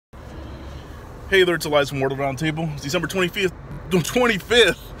Hey there, it's Elias from World Roundtable. It's December 25th,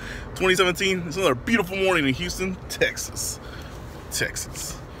 2017. It's another beautiful morning in Houston, Texas.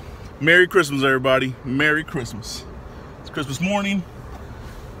 Merry Christmas, everybody. Merry Christmas. It's Christmas morning.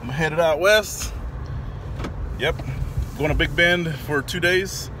 I'm headed out west. Yep, going to Big Bend for 2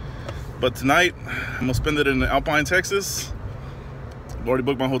 days. But tonight, I'm going to spend it in Alpine, Texas. I've already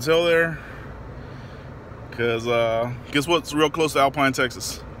booked my hotel there. Because guess what's real close to Alpine,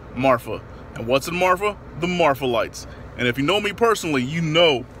 Texas? Marfa. And what's in Marfa? The Marfa Lights. And if you know me personally, you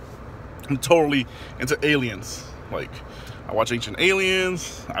know I'm totally into aliens. Like, I watch Ancient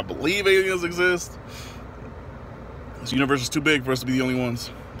Aliens. I believe aliens exist. This universe is too big for us to be the only ones.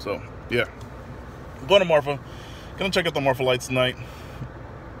 So, yeah. I'm going to Marfa. Gonna check out the Marfa Lights tonight.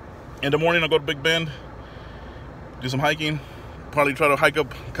 In the morning, I'll go to Big Bend. Do some hiking. Probably try to hike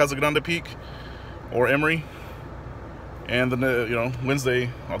up Casa Grande Peak or Emory. And then, Wednesday,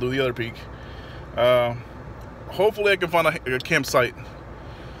 I'll do the other peak. Hopefully I can find a campsite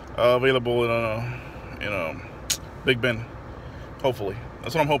available in Big Bend. Hopefully.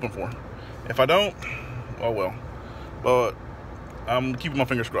 That's what I'm hoping for. If I don't, oh well. But I'm keeping my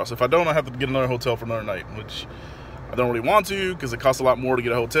fingers crossed. If I don't, I have to get another hotel for another night, which I don't really want to because it costs a lot more to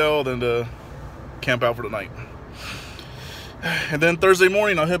get a hotel than to camp out for the night. And then Thursday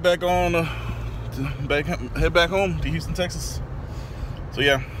morning, I'll head back on, head back home to Houston, Texas. So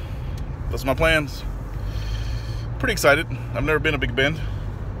yeah. That's my plans. Pretty excited. I've never been to Big Bend.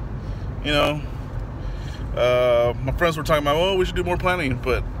 My friends were talking about, oh, we should do more planning.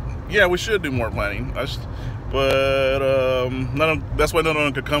 But yeah, we should do more planning. That's why none of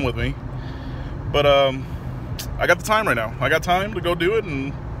them could come with me. But I got the time right now. I got time to go do it,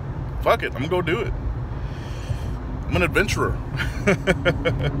 and fuck it, I'm gonna go do it. I'm an adventurer.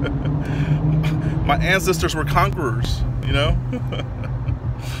 My ancestors were conquerors,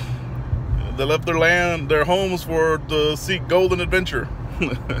 They left their land, their homes to seek gold and adventure.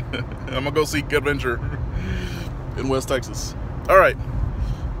 I'm gonna go seek adventure in West Texas. All right,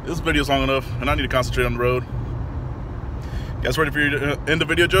 this video's long enough, and I need to concentrate on the road. You guys ready for your end the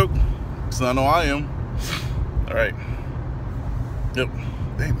video joke? Because I know I am. All right. Yep.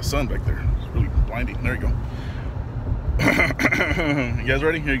 Dang, the sun back there. It's really blinding. There you go. You guys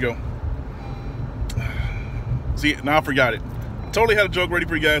ready? Here you go. See, now I forgot it. I totally had a joke ready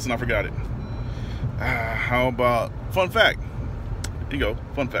for you guys, and I forgot it. How about fun fact? Here you go.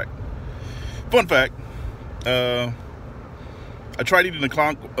 Fun fact. I tried eating a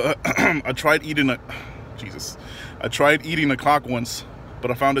clock. I tried eating a clock once,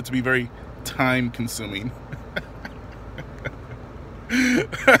 but I found it to be very time consuming. All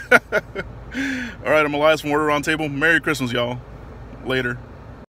right, I'm Elias from World Roundtable. Merry Christmas, y'all. Later.